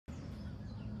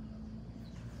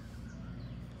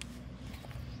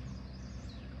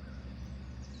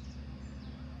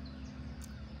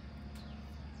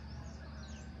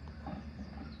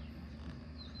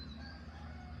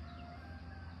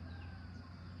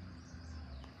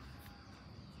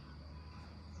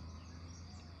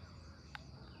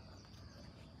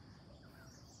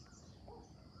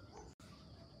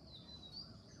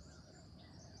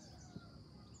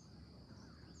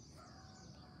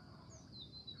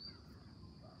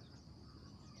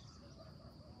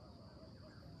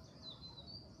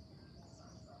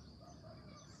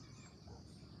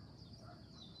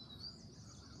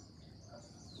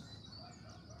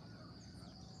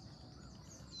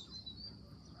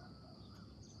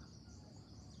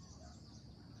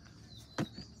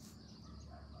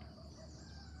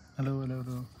Hello hello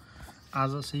hello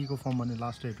आज C को form भर्ने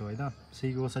लास्ट डेट हो हैन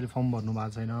सी को कसैले फर्म भर्नु भएको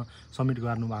छैन सबमिट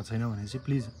गर्नु भएको छैन भने चाहिँ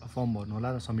प्लिज फर्म भर्नु होला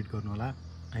र सबमिट गर्नु होला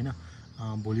हैन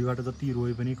भोलिबाट जति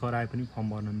रोए पनि कराए पनि फर्म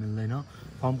भर्न मिल्दैन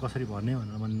फर्म कसरी भर्ने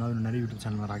भनेर मैले नयाँ युट्युब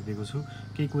च्यानलमा राखिदिएको छु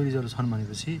केही क्वेरीजहरु छन्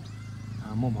भनेपछि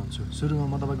म भन्छु सुरुमा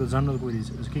म तपाईको जनरल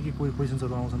क्वेरीज के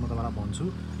क्वेशन्सहरु आउँछन् म तपाईलाई भन्छु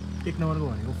एक नम्बरको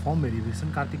भनेको फर्म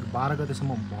भेरिफिकेसन कार्तिक 12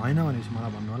 गतेसम्म भएन भनेपछि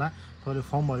मलाई भन्नु होला तपाईले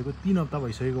फर्म भरेको 3 हप्ता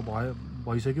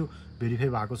भइसक्यो भेरिफाई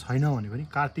भएको छैन भने पनि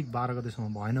कार्तिक 12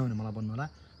 गतेसम्म भएन भने मलाई भन्नु होला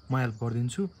म हेल्प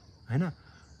गरिदिन्छु हैन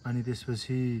अनि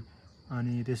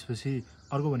त्यसपछि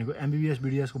अर्को भनेको MBBS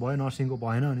BDS को भयो नर्सिङको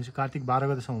भएन भने चाहिँ कार्तिक 12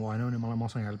 गतेसम्म भएन भने मलाई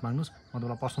मसँग हेल्प माग्नुस् म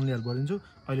तपाईलाई पर्सनली हेल्प गरिदिन्छु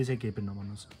अहिले चाहिँ केही पनि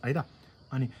नभन्नुस् है त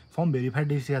अनि फर्म भेरिफाइड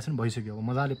डेस्टिनेसन भइसक्यो अब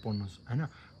मजाले पढ्नुस् हैन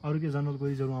अरु के जनरल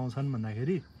क्वेरीजहरु आउँछन्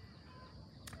भन्दाखेरि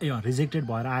रिजेक्टेड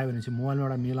भएर आयो भने चाहिँ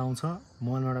मोबाइलबाट मेल आउँछ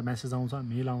मोबाइलबाट मेसेज आउँछ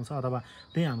मेल आउँछ अथवा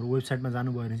त्यही हाम्रो वेबसाइटमा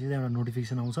जानु भयो भने चाहिँ त्यहाँबाट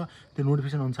नोटिफिकेसन आउँछ त्यो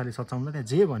नोटिफिकेसन अनुसारले सचाउनुला त्यहाँ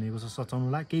जे भनेको छ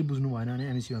सचाउनुला केही बुझ्नु भएन भने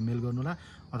एमएसीमा मेल गर्नुला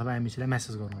अथवा एमएसीलाई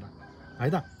मेसेज गर्नुला है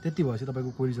त त्यति भएपछि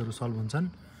तपाईको क्वेरीजहरु सल्भ हुन्छन्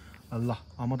ल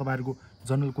म तपाईहरुको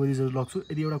जनरल क्वेरीजहरु लग्छु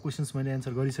यदि एउटा क्वेशन्स मैले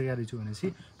एन्सर गरिसकेको रहेछु भनेपछि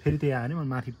फेरि त्यही आयो भने म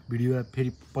माथि भिडियो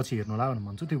फेरि पछि हेर्नु होला भनेर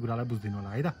भन्छु त्यो कुरालाई बुझ्दिनु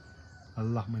होला है त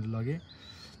ल मैले लगे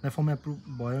फर्म एप्रुभ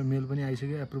भयो मेल पनि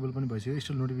आइसक्यो एप्रुभल पनि भइसक्यो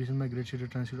still नोटिफिकेसनमा grade seat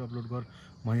transcript upload गर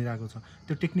भनिरहेको छ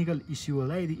त्यो टेक्निकल इस्यु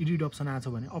होला यदि एडिट अप्सन आछ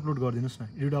भने अपलोड गरिदिनुस् न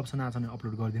एडिट अप्सन आछ भने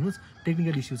अपलोड गरिदिनुस्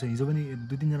टेक्निकल इस्यु छ हिजो पनि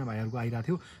 2-3 जना भाइहरुको आइरा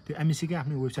थियो त्यो एमएसी कै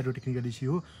आफ्नो वेबसाइटको टेक्निकल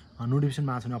इस्यु हो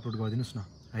नोटिफिकेसनमा आछ भने अपलोड गरिदिनुस् न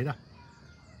है त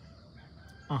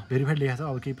भेरिफाइड लेखा छ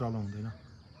अब केही प्रब्लम हुँदैन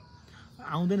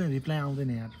आउँदैन रिप्लाई आउँदैन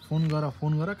यार फोन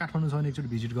गर काठमाडौँ छ भने एकचोटी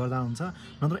भिजिट गर्दा हुन्छ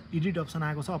नत्र एडिट अप्सन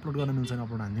आएको छ अपलोड गर्न मिल्छ भने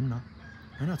अपलोड हान्दिम न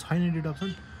हैन छैन एडिट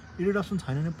अप्सन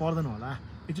छैन भने पर्दैन होला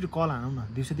एकचोटी कल हानौँ न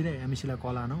दिउँसोतिर एमएसीलाई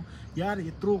कल हानौँ यार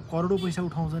यत्रो करोडौं पैसा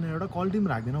उठाउँछ नि एउटा कल टिम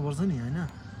राख्दिन पर्छ नि हैन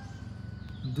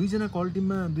दुईजना कल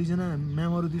टिममा दुईजना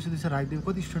म्यामहरु दिउँसो राख्दियो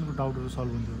कति स्टुडेन्टको डाउटहरु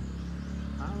सल्भ हुन्थ्यो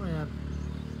अब यार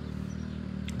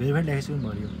भेरिफाइड लेखेपछि पनि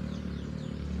भरियो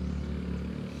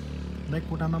लाइक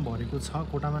कोटामा भरेको छ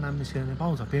कोटामा नाम निस्किने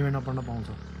पाउँछ पेमेन्ट नपर्न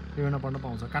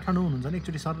पाउँछ काठमाडौँ हुनुहुन्छ नि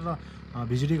एकचोटी सर र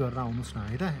भिजिटै गरेर आउनुस् न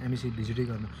है त एमएसी भिजिटै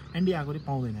गर्न एनडी आएको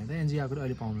पाउँदैन है त एनजी आएको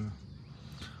अहिले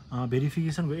पाउँदैन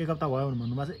भेरिफिकेसनको 1 हप्ता भयो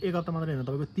भन्नु भएको छ 1 हप्ता मात्रै हैन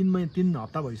तपाईको 3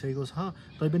 हप्ता भइसकेको छ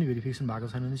तै पनि भेरिफिकेसन भएको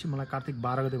छैन भने चाहिँ मलाई कार्तिक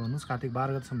 12 गते भन्नुस् कार्तिक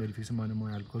 12 गतेसम्म भेरिफिकेसन भयो भने म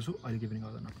हेल्प गर्छु अहिले के पनि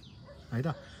गर्दैन है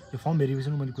त यो फर्म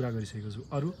भेरिफिकेसनको मैले कुरा गरिसकेको छु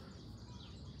अरु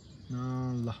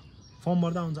ल फर्म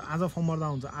भर्दा हुन्छ आज फर्म भर्दा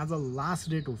हुन्छ आज लास्ट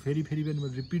डेट हो फेरि पनि म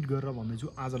रिपिट गरेर भन्दैछु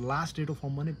आज लास्ट डेट हो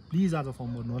फर्म भर्ने प्लिज आज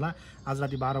फर्म भर्नु होला आज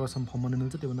राति 12 बजेसम्म फर्म भर्न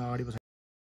मिल्छ त्योभन्दा अगाडि पछि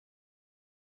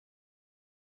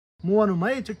म भन्नु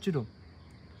है छिटो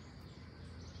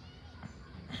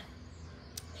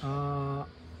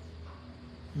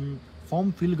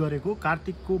फर्म फिल गरेको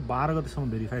कार्तिकको 12 गतेसम्म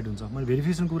भेरिफाइड हुन्छ मैले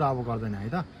भेरिफिकेसन कुरा अब गर्दैन है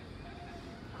त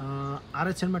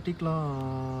आरक्षणमा टिक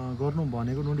गर्नु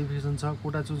भनेको नोटिफिकेसन छ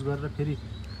कोटा चुज गरेर फेरि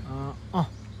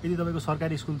यदि तपाईको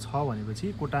सरकारी स्कुल छ भनेपछि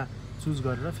कोटा चुज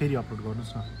गरेर फेरि अपलोड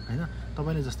गर्नुस् न हैन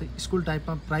तपाईले जस्तै स्कुल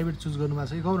टाइपमा प्राइभेट चुज गर्नु भएको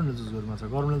छ कि गभर्नमेन्टल चुज गर्नु भएको छ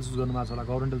गभर्नमेन्टल चुज गर्नु भएको छ होला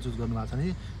गभर्नमेन्टल चुज गर्नु भएको छ नि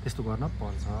त्यस्तो गर्न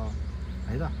पर्छ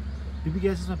है त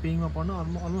पीपीकेएसएसमा पेइङमा पढ्न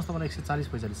अलमोस्ट तपाईलाई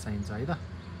 140-45 चाहिन्छ है त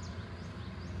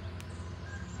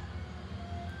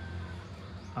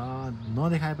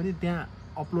नदेखाए पनि त्यहाँ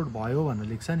अपलोड भयो भनेर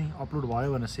लेख्छ नि अपलोड भयो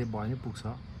भनेर सेभ भयो नि पुग्छ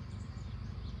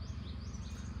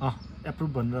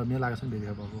एप्रुभ भनेर मेल आएको छ नि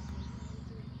भेरिफाई भएको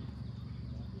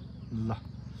ल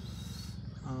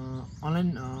अनलाइन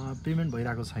पेमेन्ट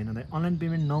भइरहेको छैन दाइ अनलाइन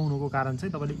पेमेन्ट नहुनुको कारण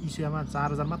चाहिँ तपाईले इसेवामा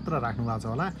 4000 मात्र राख्नु भएको छ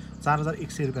होला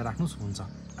 4100 रुपैयाँ राख्नुस् हुन्छ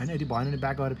हैन यदि भएन भने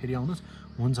ब्याक गरेर फेरि आउनुस्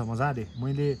हुन्छ मजाले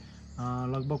मैले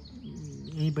लगभग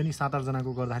यही पनि 7-8 जनाको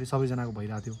गर्दाखेरि सबै जनाको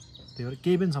भइरहेको थियो त्यही भएर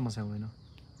केही पनि समस्या हुँदैन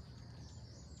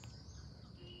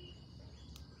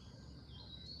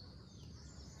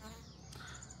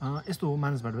यस्तो हो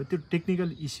मानसबाट भयो त्यो टेक्निकल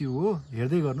इस्यु हो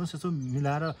हेर्दै गर्नुस् यसो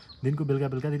मिलाएर दिनको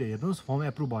बेलुकातिर हेर्नुस् फर्म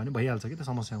एप्रुभ भयो भने भइहाल्छ कि त्यो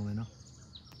समस्या हुँदैन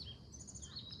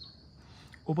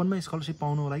ओपनमा स्कलरशिप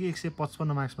पाउनुको लागि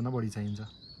 155 मार्क्स भन्दा बढी चाहिन्छ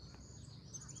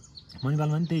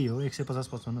मणिपालमा पनि त्यही हो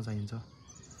 150-55 चाहिन्छ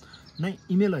नै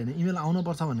इमेल हैन इमेल आउनु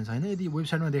पर्छ भन्ने छैन यदि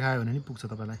वेबसाइटमा देखायो भने नि पुग्छ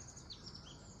तपाईलाई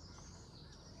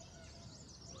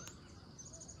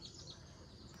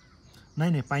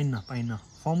नै पाइन्न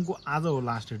फर्मको आज हो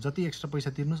लास्ट डेट जति एक्स्ट्रा पैसा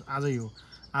तिर्नुस् आजै हो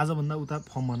आज भन्दा उता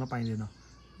फर्म भर्न पाइदैन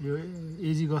यो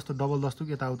एजी गस्तो डबल दस्तुक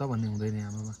यताउता भन्ने हुँदैन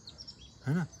हाम्रोमा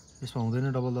हैन यसमा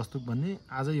हुँदैन डबल दस्तुक भन्ने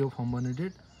आजै हो फर्म भर्ने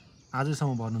डेट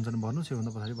आजैसम्म भर्नुहुन्छ भने भन्नुस्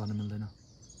योभन्दा पछाडि भर्न मिल्दैन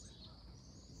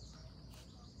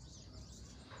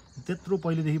त्यत्रो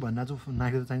पहिलेदेखि भनिरहेको छु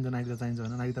नागरिकता चाहिन्छ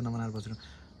भने नागरिकता नबनाएर बसेर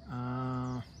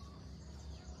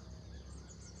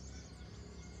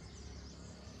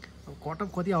कटअप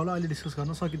कति आउला अहिले डिस्कस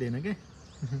गर्न सकिदैन के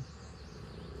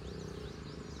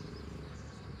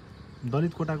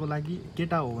दलित कोटाको लागि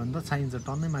केटा हो भने त चाहिन्छ,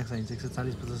 टन्नै मार्क्स चाहिन्छ,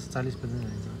 140 40%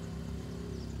 चाहिन्छ।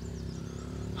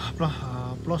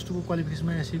 प्लस 2 को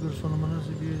क्वालिफिकेसनमा एससीको 16 नम्बर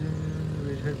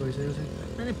भेरिफाइड भइसकेको छ।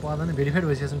 नै पर्दैन, भेरिफाइड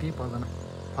भइसकेको केही पर्दैन,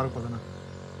 फरक पर्दैन।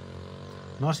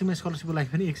 नर्सिङमा स्कलरसिपको लागि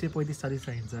पनि 135-40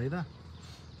 चाहिन्छ है त।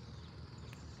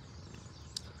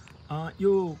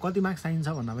 यो कति मार्क्स चाहिन्छ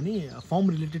भन्दा पनि फर्म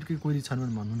रिलेटेड केही क्वेरी छन्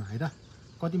भने भन्नु न है त।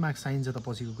 कति मार्क्स चाहिन्छ त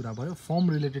पछिको कुरा भयो, फर्म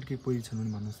रिलेटेड केही क्वेरी छन्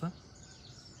भने भन्नुहोस् त।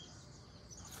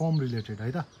 फर्म रिलेटेड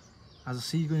है त। आज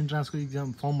सीको इन्ट्रान्सको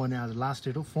इक्जाम फर्म भने आज लास्ट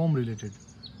डेट हो, फर्म रिलेटेड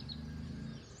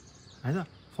है त।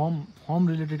 फर्म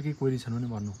रिलेटेड केही क्वेरी छन् भने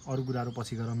भन्नु, अरू कुराहरू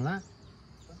पछि गरौँला।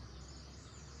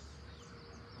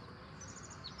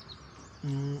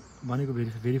 भनेको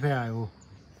भेरिफाई आयो हो,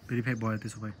 भेरिफाई भयो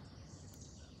त्यसो भए।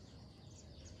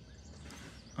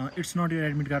 It's not your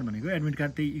admit card भनेको एडमिट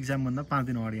कार्ड त्यही इक्जामभन्दा 5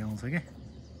 दिन अगाडि आउँछ क्या।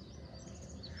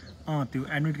 त्यो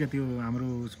एडमिट कार्ड त्यो हाम्रो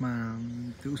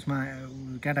उसमा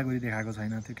क्याटागोरी देखाएको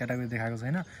छैन, त्यो क्याटागोरी देखाएको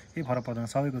छैन, केही फरक पर्दैन,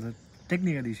 सबैको छ।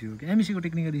 टेक्निकल इस्यु हो कि एमइसीको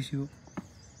टेक्निकल इस्यु हो।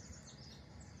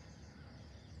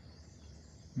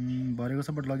 भरेको छ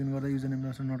बट लगइन गर्दा युजर नेम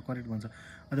नट करेक्ट भन्छ।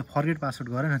 अन्त फर्गेट पासवर्ड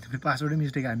गर न, तिमी पासवर्डै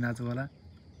मिस्टेक हालिरहेको छु होला।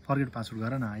 फर्गेट पासवर्ड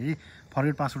गर न है,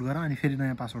 फर्गेट पासवर्ड गर अनि फेरि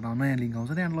नयाँ पासवर्ड आउँछ, नयाँ लिङ्क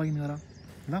आउँछ, त्यहाँ लगइन गर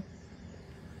ल।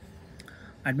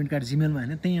 एडमिट कार्ड जिमेलमा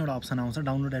होइन, त्यहीँ एउटा अप्सन आउँछ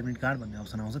डाउनलोड एडमिट कार्ड भन्ने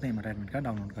अप्सन आउँछ, त्यहीँबाट एडमिट कार्ड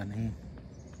डाउनलोड गर्ने।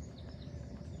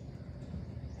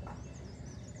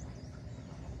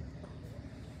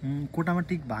 कोटामा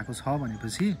टिक भएको छ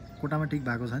भनेपछि, कोटामा टिक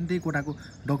भएको छ भने त्यही कोटाको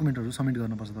डकुमेन्टहरू सब्मिट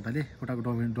गर्नुपर्छ तपाईँले। कोटाको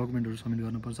डकुमेन्टहरू सब्मिट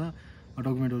गर्नुपर्छ।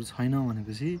 डकुमेन्टहरू छैन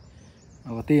भनेपछि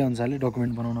अब त्यही अनुसारले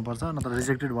डकुमेन्ट बनाउनुपर्छ, नत्र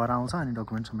रिजेक्टेड भएर आउँछ अनि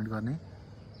डकुमेन्ट सब्मिट गर्ने।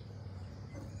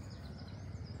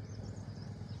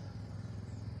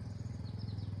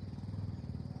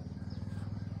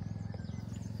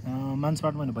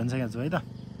 मान्छेबाट मैले भनिसकेको छु है त।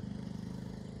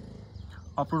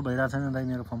 अपलोड भइरहेको छैन दाइ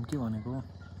मेरो फर्म, के भनेको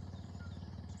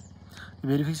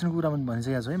भेरिफिकेसनको कुरा पनि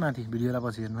भनिसकेको छु है माथि, भिडियोलाई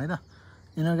पछि हेर्नु है त।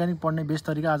 इनअर्ग्यानिक पढ्ने बेस्ट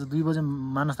तरिका आज 2 बजे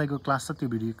मानस दाइको क्लास छ, त्यो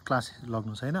भिडियो क्लास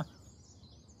लग्नुहोस् है त।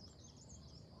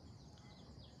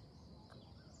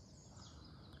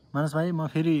 मानस भाइ म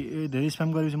फेरि धेरै स्प्याम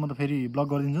गरेपछि म त फेरि ब्लक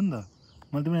गरिदिन्छु नि त।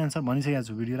 मैले तिमीलाई एन्सर भनिसकेको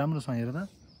छु, भिडियो राम्रोसँग हेर त।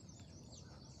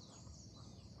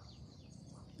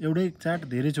 एउटै च्याट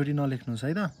धेरैचोटि नलेख्नुहोस्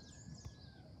है त।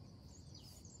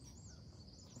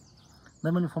 दाइ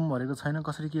मैले फर्म भरेको छैन,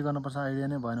 कसरी के गर्नुपर्छ आइडिया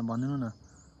नै भएन, भनिदिनु न।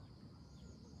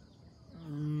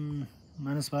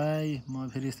 मानस भाइ म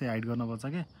फेरि यस्तै हाइड गर्नुपर्छ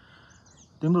के,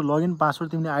 तिम्रो लगइन पासवर्ड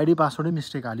तिमीले आइडी पासवर्डै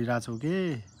मिस्टेक हालिरहेछौ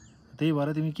के, त्यही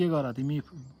भएर तिमी के गर, तिमी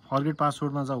फर्गेट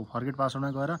पासवर्डमा जाऊ, फर्गेट पासवर्डमा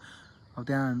गएर अब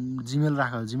त्यहाँ जिमेल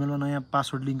राख, जिमेलमा नयाँ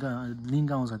पासवर्ड लिङ्क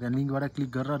आउँछ, त्यहाँ लिङ्कबाट क्लिक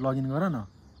गरेर लगइन गर न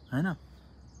होइन।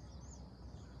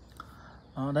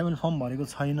 दाइ मैले फर्म भरेको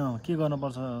छैन, के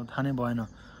गर्नुपर्छ थाहा नै भएन।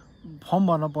 फर्म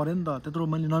भर्न पऱ्यो नि त, त्यत्रो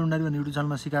मैले नबिन बन्दारी भन्ने युट्युब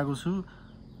च्यानलमा सिकाएको छु,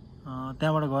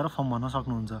 त्यहाँबाट गएर फर्म भर्न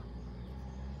सक्नुहुन्छ।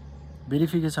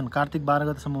 भेरिफिकेसन कार्तिक 12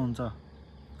 गतेसम्म हुन्छ,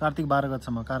 कार्तिक 12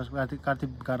 गतेसम्म, कार्तिक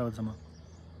 12 गतेसम्म।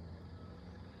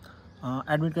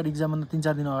 एडमिट कार्ड इक्जामभन्दा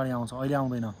 3-4 दिन अगाडि आउँछ, अहिले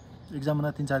आउँदैन।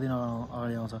 इक्जामभन्दा 3-4 दिन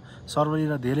अगाडि आउँछ।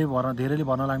 सर्भरले धेरैले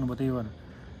भर्न लाग्नुभयो, त्यही भएर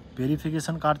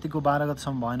भेरिफिकेसन कार्तिकको 12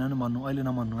 गतेसम्म भएन भने भन्नु, अहिले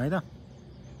नभन्नु है त।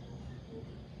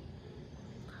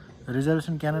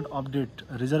 Reservation cannot update,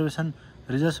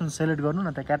 reservation select गर्नु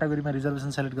न, त्यहाँ क्याटेगोरीमा रिजर्भेसन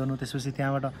सेलेक्ट गर्नु, त्यसपछि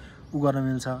त्यहाँबाट गर्न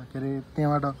मिल्छ के अरे,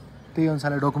 त्यहाँबाट त्यही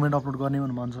अनुसारले डकुमेन्ट अपलोड गर्ने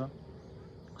भनेर भन्छ।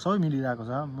 सबै मिलिरहेको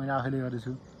छ, मैले आफैले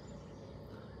गरेछु।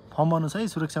 फर्म भर्नुहोस् है,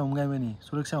 सुरक्षा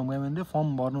हुम्गाइमेनी फर्म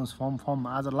भर्नुहोस्, फर्म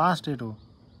आज लास्ट डेट हो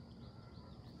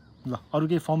ल। अरू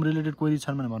केही फर्म रिलेटेड क्वेरी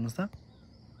छन् भने भन्नुहोस् त।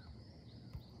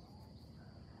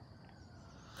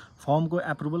 फर्मको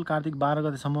एप्रुभल कार्तिक 12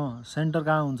 गतेसम्म, सेन्टर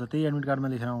कहाँ हुन्छ त्यही एडमिट कार्डमा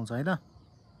लेखेर आउँछ है त।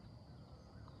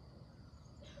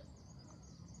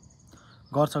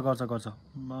 गर्छ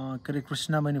के अरे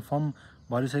कृष्णा बहिनी फर्म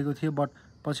भरिसकेको थियो बट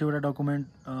पछि एउटा डकुमेन्ट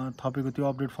थपेको त्यो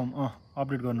अपडेट फर्म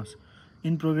अपडेट गर्नुहोस्।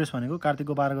 इन प्रोग्रेस भनेको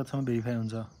कार्तिकको 12 गतेसम्म भेरिफाई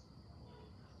हुन्छ,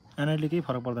 एनआइडीले केही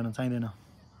फरक पर्दैन, चाहिँदैन।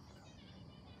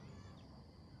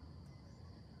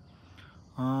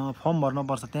 फर्म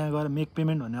भर्नुपर्छ, त्यहाँ गएर मेक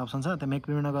पेमेन्ट भन्ने अप्सन छ, त्यहाँ मेक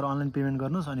पेमेन्टमा गएर अनलाइन पेमेन्ट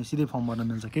गर्नुहोस् अनि सिधै फर्म भर्न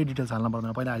मिल्छ, केही डिटेल्स हाल्न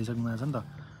पर्दैन, पहिला हालिसक्नु भएको छ नि त।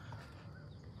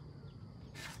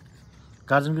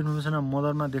 गार्जियनको इन्फर्मेसन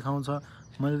मदरमा देखाउँछ,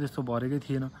 मैले त्यस्तो भरेकै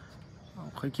थिएन,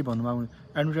 खै के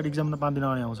भन्नुभयो। एडमिट कार्ड इक्जामभन्दा 5 दिन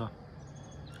अगाडि आउँछ,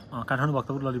 काठमाडौँ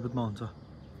भक्तपुर ललितपुरमा हुन्छ।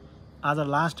 आज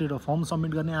लास्ट डेट हो फर्म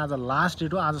सबमिट गर्ने, आज लास्ट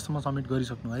डेट हो, आजसम्म सबमिट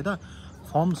गरिसक्नु है त।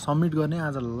 फर्म सबमिट गर्ने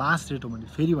आज लास्ट डेट हो, मैले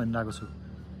फेरि भनिरहेको छु।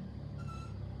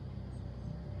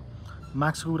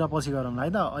 मार्क्सको कुरा पछि गरौँला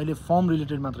है त, अहिले फर्म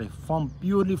रिलेटेड मात्रै, फर्म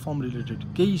प्योरली फर्म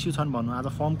रिलेटेड, केही इस्यु छन् भन्नु। आज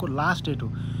फर्मको लास्ट डेट हो,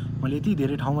 मैले यति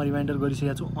धेरै ठाउँमा रिमाइन्डर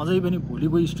गरिसकेको छु, अझै पनि भोलि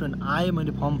कोही स्टुडेन्ट आए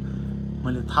मैले फर्म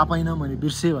मैले थाहा पाइनँ मैले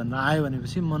बिर्सेँ भनेर आयो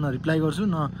भनेपछि म न रिप्लाई गर्छु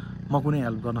न म कुनै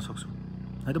हेल्प गर्न सक्छु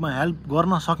है त। म हेल्प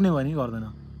गर्न सक्ने भयो नि गर्दैन।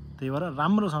 त्यही भएर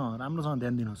राम्रोसँग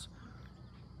ध्यान दिनुहोस्।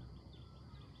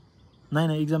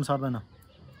 नाइ इक्जाम सर्दैन।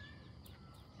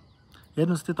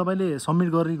 हेर्नुहोस् त्यो तपाईँले सबमिट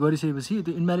गरिसकेपछि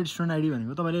त्यो इनभ्यालिड स्टुडेन्ट आइडी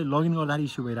भनेको तपाईँले लगइन गर्दाखेरि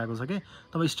इस्यु भइरहेको छ कि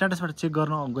तपाईँ स्ट्याटसबाट चेक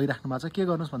गर्न गइराख्नु भएको छ। के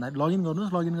गर्नुहोस् भन्दाखेरि लगइन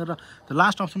गर्नुहोस्, लगइन गरेर त्यो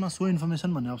लास्ट अप्सनमा सो इन्फर्मेसन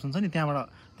भन्ने अप्सन छ नि,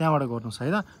 त्यहाँबाट गर्नुहोस् है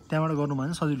त। त्यहाँबाट गर्नु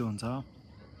भने सजिलो हुन्छ।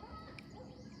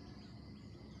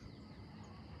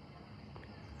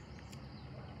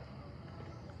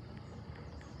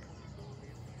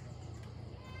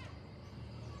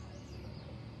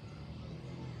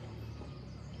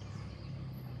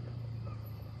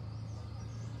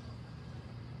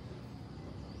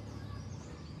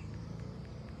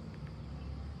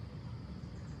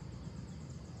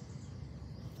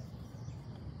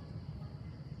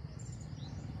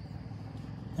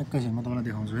 एकैछिन म तपाईँलाई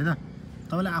देखाउँछु है त।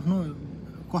 तपाईँले आफ्नो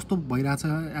कस्तो भइरहेछ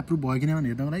एप्रुभ भयो कि नै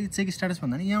भनेर हेर्नको लागि चेक स्ट्याटस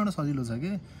भन्दा नि यहाँबाट सजिलो छ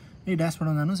कि यही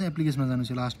ड्यासबोर्डमा जानुहोस्, एप्लिकेसनमा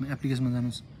जानुहोस्, यो लास्टमा एप्लिकेसनमा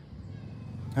जानुहोस्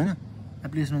हैन।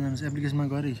 एप्लिकेसनमा जानुहोस्, एप्लिकेसनमा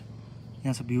गएर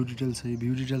यहाँ छ भ्यू डिटेल्स छ,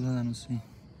 भ्यू डिटेल्समा जानुहोस्।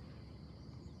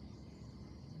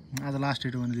 आज लास्ट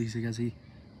डेट हो भनेर लेखिसकेको छ।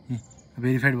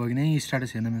 भेरिफाइड भयो कि नै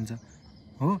स्ट्याटस हेर्न मिल्छ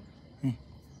हो।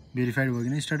 भेरिफाइड भयो कि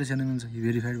नै स्ट्याटस हेर्न मिल्छ।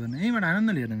 भेरिफाइड भने यहीँबाट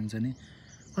आनन्दले हेर्न मिल्छ नि,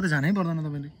 कतै जानै पर्दैन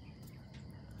तपाईँले।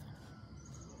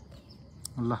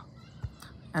 ल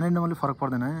एनआइडी नम्बरले फरक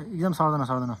पर्दैन है। इक्जाम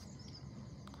सर्दैन।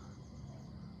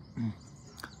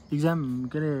 इक्जाम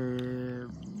के अरे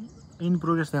इन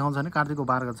प्रोग्रेस देखाउँछ भने कार्तिकको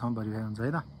 12 गतेसम्म भेरिफाई हुन्छ है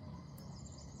त।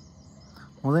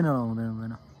 हुँदैन।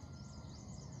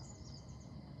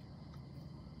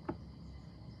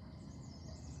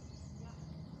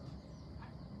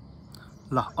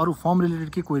 ल अरू फर्म रिलेटेड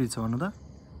के क्वेरी छ भन्नु त।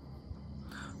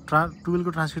 12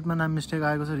 को ट्रान्सक्रिप्टमा नाम मिस्टेक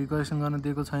आएको छ, रिकरेक्सन गर्न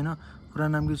दिएको छैन, पुरा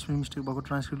नामको स्पेलिङ मिस्टेक भएको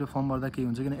ट्रान्सक्रिप्टले फर्म भर्दा के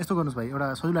हुन्छ किन। यस्तो गर्नुहोस् भाइ, एउटा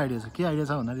सजिलो आइडिया छ। के आइडिया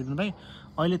छ भन्दाखेरि भाइ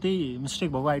अहिले त्यही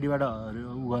मिस्टेक भएको आइडीबाट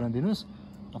उ गर्न दिनुहोस्।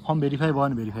 फर्म भेरिफाई भयो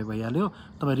भने भेरिफाई भइहाल्यो।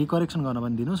 तपाईँ रिकरेक्सन गर्न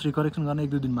पनि दिनुहोस्। रिकरेक्सन गर्न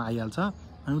 1-2 दिनमा आइहाल्छ।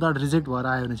 अनि उताबाट रिजेक्ट भएर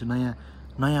आयो भने चाहिँ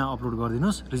नयाँ अपलोड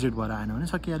गरिदिनुहोस्। रिजेक्ट भएर आएन भने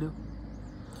सकिहाल्यो।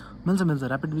 मिल्छ।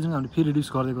 ऱ्यापिड डिभिजन हामीले फी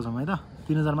रिड्युस गरिदिएको छौँ है त।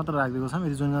 3000 मात्र राखिदिएको छौँ।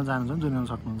 यदि जोइन गर्न चाहनुहुन्छ भने जोइन गर्न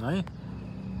सक्नुहुन्छ है।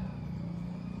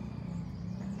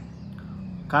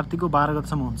 कार्तिकको 12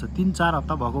 गतेसम्म हुन्छ। 3-4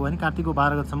 हप्ता भएको भने कार्तिकको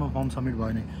 12 गतेसम्म फर्म सबमिट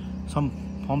भयो भने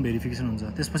फर्म भेरिफिकेसन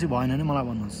हुन्छ। त्यसपछि भएन भने मलाई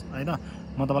भन्नुहोस् है त,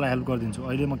 म तपाईँलाई हेल्प गरिदिन्छु।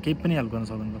 अहिले म केही पनि हेल्प गर्न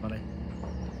सक्दिनँ तपाईँलाई।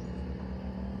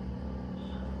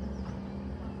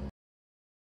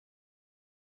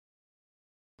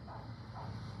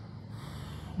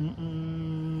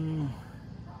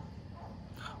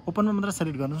 ओपनमा मात्र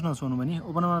सेलेक्ट गर्नुहोस् न सोनु भने।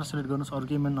 ओपनमा मात्र सेलेक्ट गर्नुहोस्, अरू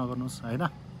केही पनि नगर्नुहोस् है त।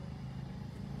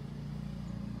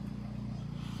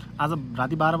 आज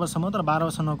राति 12 बजीसम्म तर 12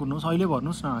 बजीसम्म नकुर्नुहोस्। अहिले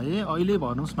भर्नुहोस् न है, अहिले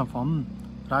भर्नुहोस् न फर्म।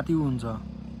 राति हुन्छ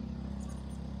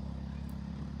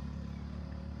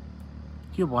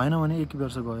के भएन भने 1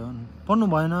 वर्ष गयो। पढ्नु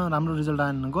भएन, राम्रो रिजल्ट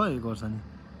आएन, गयो गर्छ नि।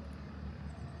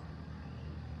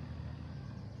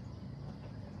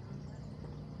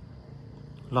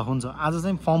 ल हुन्छ। आज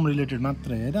चाहिँ फर्म रिलेटेड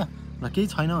मात्रै है त। ल केही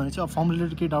छैन भने चाहिँ अब फर्म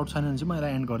रिलेटेड केही डाउट छैन भने चाहिँ म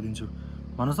यसलाई एन्ड गरिदिन्छु।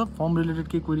 भन्नुहोस् त फर्म रिलेटेड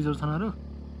केही क्वेरिजहरू छन् अरू?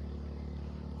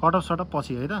 कटअफ सटअफ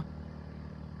पछि है त।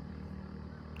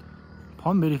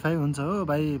 फर्म भेरिफाई हुन्छ हो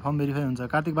भाइ, फर्म भेरिफाई हुन्छ।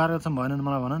 कार्तिक 12 गतेसम्म भएन भने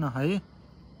मलाई भन न है।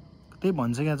 त्यही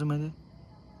भनिसकेको छु मैले।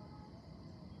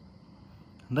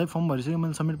 दाइ फर्म भरिसक्यो,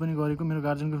 मैले सबमिट पनि गरेको। मेरो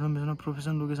गार्जियनको इन्फर्मेसनमा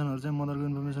प्रोफेसन लोकेसनहरू चाहिँ मदरको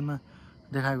इन्फर्मेसनमा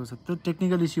देखाएको छ। त्यो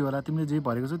टेक्निकल इस्यु होला, तिमीले जे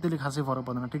भरेको छ त्यसले खासै फरक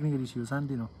पर्दैन। टेक्निकल इस्यु हो,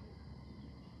 सानोतिनो।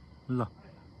 ल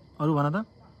अरू भन त।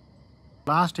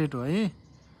 लास्ट डेट हो है,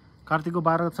 कार्तिकको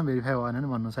 12 गतेसम्म भेरिफाई भएन भने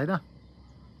भन्नुहोस् है त।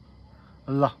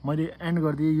 ल मैले एन्ड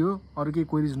गरिदिएँ यो। अरू केही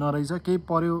क्वेरिज नरहेछ, केही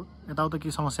पर्यो यताउता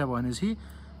केही समस्या भयो भनेपछि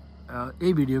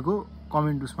यही भिडियोको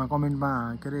कमेन्टमा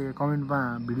के अरे कमेन्टमा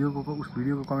भिडियोको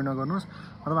कमेन्टमा गर्नुहोस्,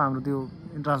 अथवा हाम्रो त्यो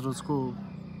इन्ट्रान्स रोजको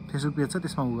फेसबुक पेज छ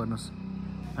त्यसमा उ गर्नुहोस्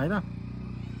है त।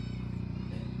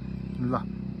 ल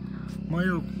म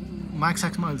यो मार्क्स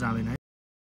साक्समा अहिले जाँदैन है।